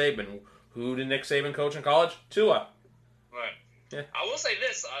 Nick Saban. Who did Nick Saban coach in college? Tua. Right. Yeah. I will say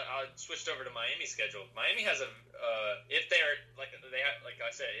this. I switched over to Miami's schedule. Miami has if they're if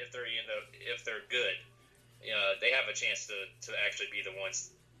they're good, they have a chance to actually be the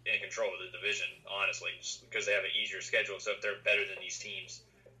ones in control of the division. Honestly, just because they have an easier schedule. So if they're better than these teams,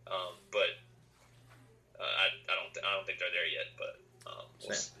 but I don't think they're there yet. But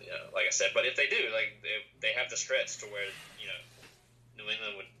like I said, but if they do, they have the stretch to where New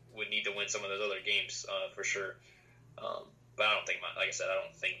England would need to win some of those other games for sure. But I don't think, like I said, I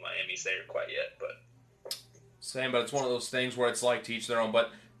don't think Miami's there quite yet. But same, but it's one of those things where it's like to each their own.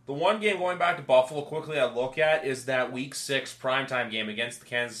 But the one game going back to Buffalo quickly I look at is that Week 6 primetime game against the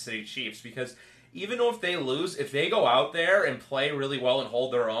Kansas City Chiefs, because even though if they lose, if they go out there and play really well and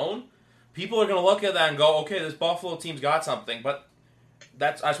hold their own, people are going to look at that and go, okay, this Buffalo team's got something. But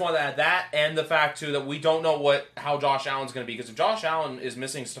I just wanted to add that, and the fact too that we don't know how Josh Allen's going to be, because if Josh Allen is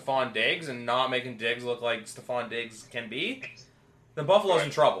missing Stephon Diggs and not making Diggs look like Stephon Diggs can be, then Buffalo's in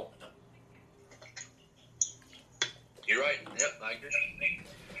trouble. You're right. Yep, I agree.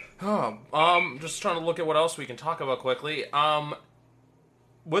 Just trying to look at what else we can talk about quickly.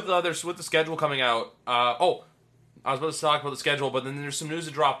 With the schedule coming out. I was about to talk about the schedule, but then there's some news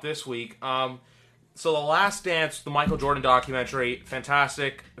that dropped this week. So The Last Dance, the Michael Jordan documentary,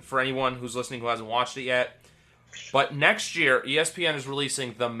 fantastic for anyone who's listening who hasn't watched it yet. But next year, ESPN is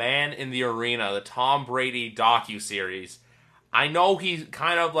releasing The Man in the Arena, the Tom Brady docuseries. I know he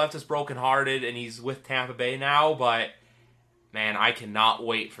kind of left us brokenhearted and he's with Tampa Bay now, but man, I cannot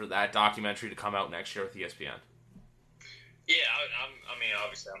wait for that documentary to come out next year with ESPN. Yeah,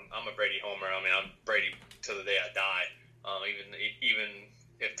 obviously, I'm a Brady homer. I'm Brady till the day I die. Even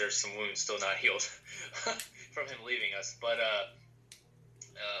if there's some wounds still not healed from him leaving us, but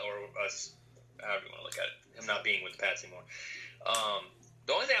or us, however you want to look at it, him not being with the Pats anymore.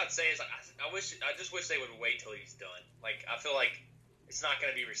 The only thing I'll I'd say is like, I just wish they would wait till he's done. Like I feel like it's not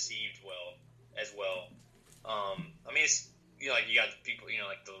going to be received as well. I mean, it's like you got people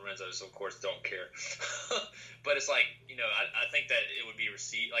like the Lorenzos, of course, don't care, but it's like I think that it would be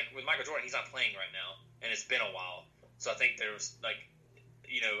received like with Michael Jordan. He's not playing right now, and it's been a while, so I think there was like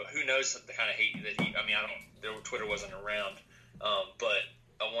who knows the kind of hate that he. I mean, Twitter wasn't around, but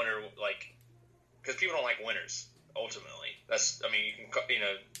I wonder like because people don't like winners. Ultimately, that's I mean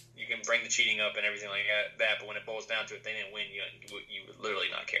you can bring the cheating up and everything like that, but when it boils down to it, they didn't win. You would literally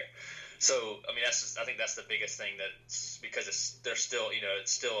not care. So I mean I think that's the biggest thing that's because they're still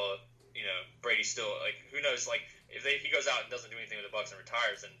it's still Brady's still like who knows like if he goes out and doesn't do anything with the Bucs and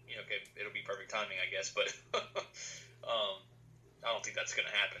retires then okay it'll be perfect timing I guess but I don't think that's going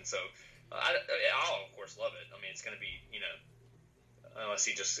to happen. So I'll of course love it. I mean it's going to be unless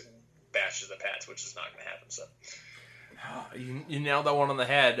he just bashes the Pats, which is not going to happen. So you nailed that one on the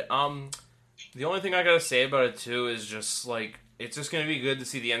head. The only thing I got to say about it too is just like it's just going to be good to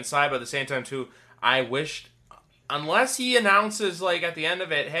see the inside, but at the same time too, I wished unless he announces like at the end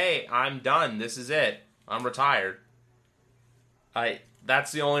of it, hey, I'm done. This is it. I'm retired.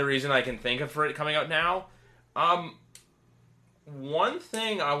 That's the only reason I can think of for it coming out now. One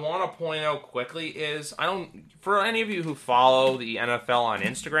thing I want to point out quickly is for any of you who follow the NFL on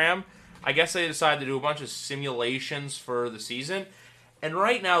Instagram, I guess they decided to do a bunch of simulations for the season. And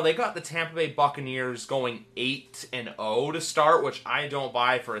right now, they got the Tampa Bay Buccaneers going 8-0 to start, which I don't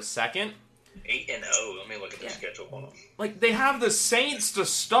buy for a second. 8-0? Let me look at the schedule. Hold on. Like, they have the Saints to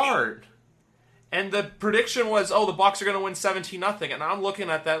start. And the prediction was, the Bucs are going to win 17-0. And I'm looking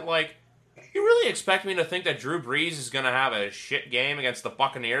at that like, you really expect me to think that Drew Brees is going to have a shit game against the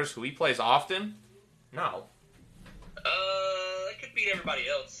Buccaneers, who he plays often? No. They could beat everybody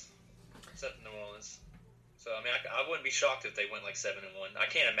else. Except New Orleans. So, I mean, I wouldn't be shocked if they went like 7-1. I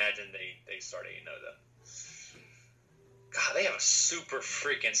can't imagine they start 8-0, though. God, they have a super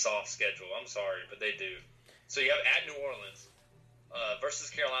freaking soft schedule. I'm sorry, but they do. So, you have at New Orleans versus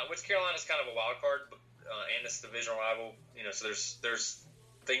Carolina, which Carolina's kind of a wild card, and it's a divisional rival. So there's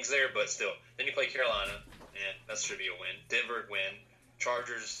things there, but still. Then you play Carolina, and that should be a win. Denver win.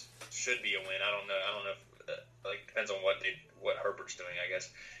 Chargers should be a win. I don't know if, depends on what Herbert's doing, I guess.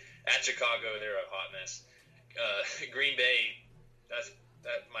 At Chicago, they're a hot mess. Green Bay, that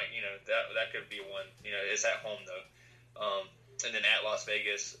might that could be a one. It's at home though. And then at Las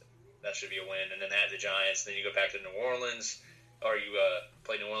Vegas, that should be a win. And then at the Giants, then you go back to New Orleans, or you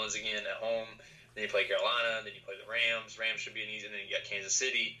play New Orleans again at home. Then you play Carolina. Then you play the Rams. Rams should be an easy. And then you got Kansas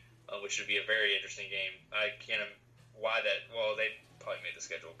City, which should be a very interesting game. I can't why that. Well, they probably made the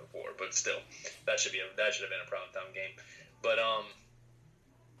schedule before, but still, that should have been a prime time game. But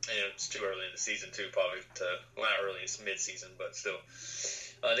it's too early in the season too, probably not early, it's mid-season, but still.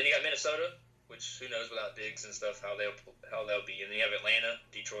 Then you got Minnesota, which who knows without Diggs and stuff how they'll be, and then you have Atlanta,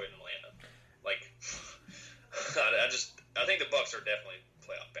 Detroit, and Atlanta. Like, I think the Bucs are definitely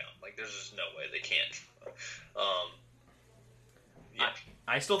playoff bound. Like, there's just no way they can't. Yeah.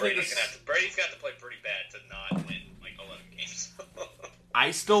 I still think Brady's got to play pretty bad to not win like 11 games.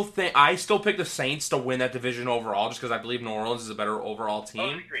 I still pick the Saints to win that division overall, just because I believe New Orleans is a better overall team.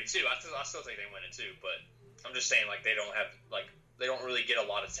 I agree too. I still think they win it too, but I'm just saying like they don't really get a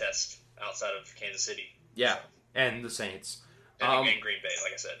lot of tests outside of Kansas City. Yeah, and the Saints. And Green Bay,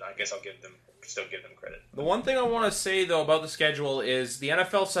 like I said, I guess I'll still give them credit. The one thing I want to say though about the schedule is the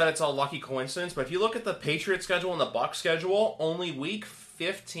NFL said it's a lucky coincidence, but if you look at the Patriots schedule and the Bucs schedule, only week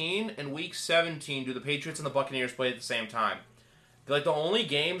 15 and week 17 do the Patriots and the Buccaneers play at the same time. Like the only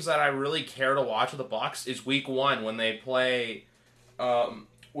games that I really care to watch with the Bucs is week 1 when they play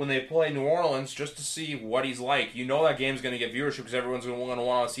New Orleans, just to see what he's like. You know that game's going to get viewership because everyone's going to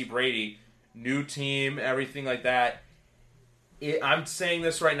want to see Brady, new team, everything like that. I'm saying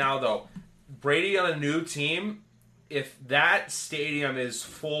this right now though, Brady on a new team, if that stadium is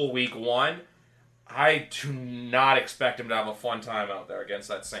full week 1, I do not expect him to have a fun time out there against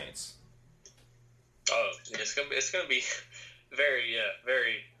that Saints. Oh, it's gonna be very,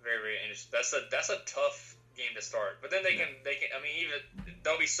 very, very interesting. That's a tough game to start. But then they can. I mean, even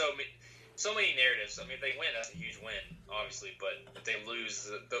there'll be so many narratives. I mean, if they win, that's a huge win, obviously. But if they lose,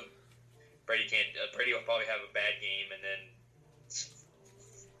 Brady can't. Brady will probably have a bad game and then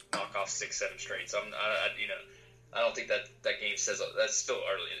knock off 6-7 straight. So I don't think that game says that's still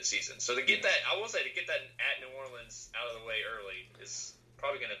early in the season. So to get that, I will say to get that at New Orleans out of the way early is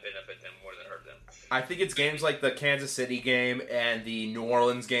probably going to benefit them more than hurt them. I think it's games like the Kansas City game and the New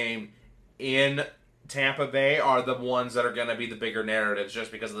Orleans game in Tampa Bay are the ones that are going to be the bigger narratives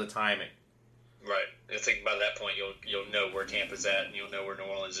just because of the timing. Right. I think by that point you'll know where Tampa's at, and you'll know where New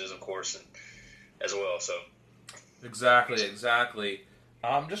Orleans is, of course, and as well. So exactly.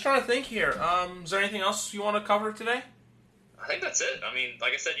 I'm just trying to think here. Is there anything else you want to cover today? I think that's it. I mean,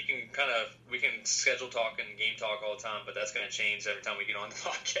 like I said, we can schedule talk and game talk all the time, but that's going to change every time we get on the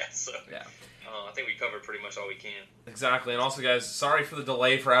podcast. So yeah, I think we covered pretty much all we can. Exactly. And also, guys, sorry for the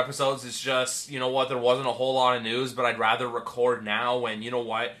delay for episodes. It's just, you know what, there wasn't a whole lot of news, but I'd rather record now when, you know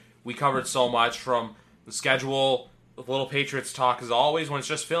what, we covered so much from the schedule, the Little Patriots talk as always, when it's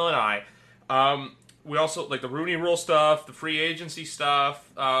just Phil and I. We also, like the Rooney Rule stuff, the free agency stuff.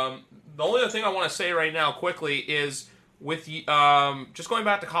 The only other thing I want to say right now quickly is with just going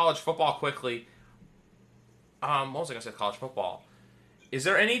back to college football quickly. What was I going to say, college football? Is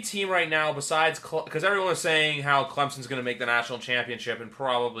there any team right now besides, because everyone is saying how Clemson's going to make the national championship and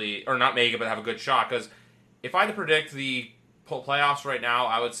probably, or not make it, but have a good shot. Because if I had to predict the playoffs right now,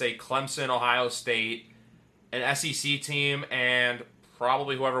 I would say Clemson, Ohio State, an SEC team, and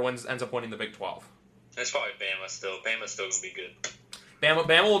probably whoever ends up winning the Big 12. It's probably Bama still. Bama's still going to be good.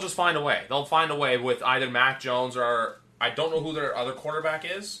 Bama will just find a way. They'll find a way with either Mac Jones or, I don't know who their other quarterback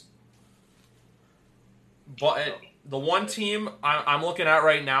is. But the one team I'm looking at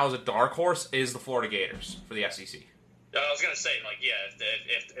right now as a dark horse is the Florida Gators for the SEC. I was going to say, like, yeah,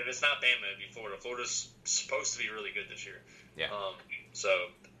 if it's not Bama, it'd be Florida. Florida's supposed to be really good this year. Yeah. So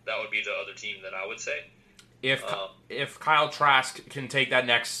that would be the other team that I would say. If Kyle Trask can take that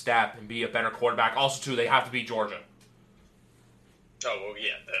next step and be a better quarterback, also, too, they have to beat Georgia. Oh, well,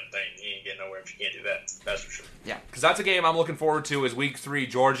 yeah, he ain't getting nowhere if you can't do that. That's for sure. Yeah, because that's a game I'm looking forward to is Week 3,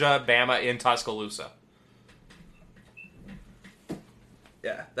 Georgia, Bama in Tuscaloosa.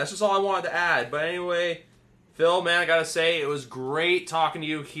 Yeah, that's just all I wanted to add. But anyway, Phil, man, I got to say, it was great talking to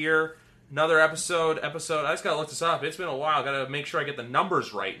you here. Another episode. I just got to look this up. It's been a while. Got to make sure I get the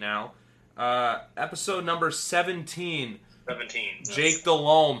numbers right now. Episode number 17. 17. Jake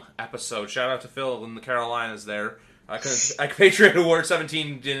Delhomme episode. Shout out to Phil in the Carolinas there. Because Patriot Award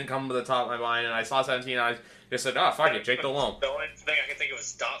 17 didn't come to the top of my mind, and I saw 17, and I just said, oh, fuck it, Jake Delhomme. The only thing I can think of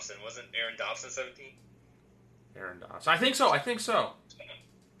is Dobson. Wasn't Aaron Dobson 17? Aaron Dobson. I think so.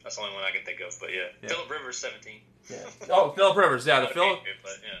 That's the only one I can think of, but yeah. Phillip Rivers 17. Yeah. Oh, Phillip Rivers, yeah. The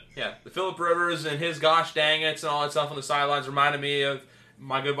The Phillip Rivers and his gosh dang it's and all that stuff on the sidelines reminded me of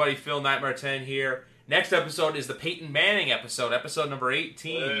my good buddy Phil Knight-Martin here. Next episode is the Peyton Manning episode number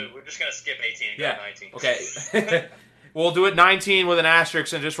 18. We're just going to skip 18 and go to 19. Okay. We'll do it 19 with an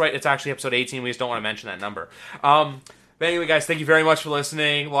asterisk and just write it's actually episode 18. We just don't want to mention that number. But anyway, guys, thank you very much for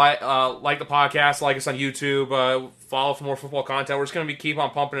listening. Like the podcast, like us on YouTube, follow for more football content. We're just going to keep on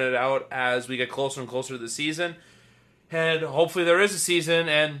pumping it out as we get closer and closer to the season. And hopefully there is a season.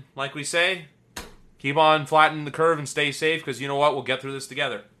 And like we say, keep on flattening the curve and stay safe because you know what? We'll get through this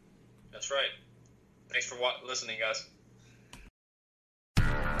together. That's right. Thanks for listening, guys.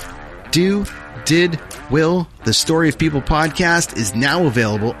 The Story of People podcast is now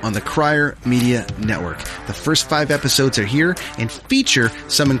available on the Crier Media Network. The first 5 episodes are here and feature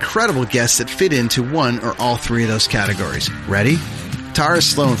some incredible guests that fit into one or all 3 of those categories. Ready? Tara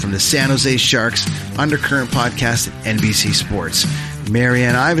Sloan from the San Jose Sharks Undercurrent podcast at NBC Sports.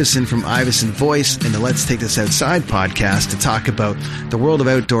 Marianne Iveson from Iveson Voice and the Let's Take This Outside podcast to talk about the world of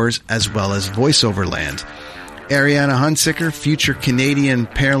outdoors as well as voiceover land. Ariana Hunsicker, future Canadian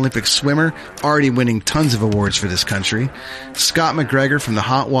Paralympic swimmer, already winning tons of awards for this country. Scott McGregor from the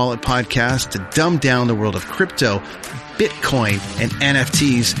Hot Wallet podcast to dumb down the world of crypto, Bitcoin, and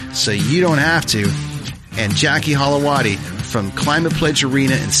NFTs so you don't have to. And Jackie Holowati from Climate Pledge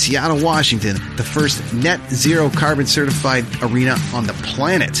Arena in Seattle, Washington, the first net zero carbon certified arena on the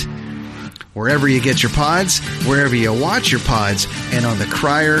planet. Wherever you get your pods, wherever you watch your pods, and on the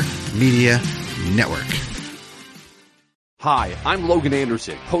Crier Media Network. Hi, I'm Logan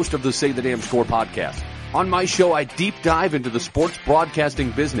Anderson, host of the Say the Damn Score podcast. On my show, I deep dive into the sports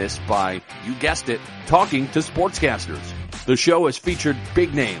broadcasting business by, you guessed it, talking to sportscasters. The show has featured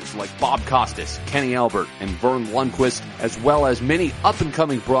big names like Bob Costas, Kenny Albert, and Vern Lundquist, as well as many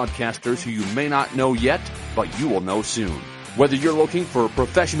up-and-coming broadcasters who you may not know yet, but you will know soon. Whether you're looking for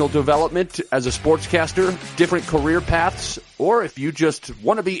professional development as a sportscaster, different career paths, or if you just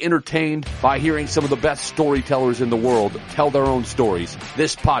want to be entertained by hearing some of the best storytellers in the world tell their own stories,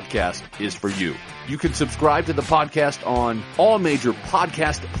 this podcast is for you. You can subscribe to the podcast on all major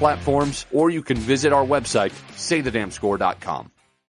podcast platforms, or you can visit our website, saythedamnscore.com.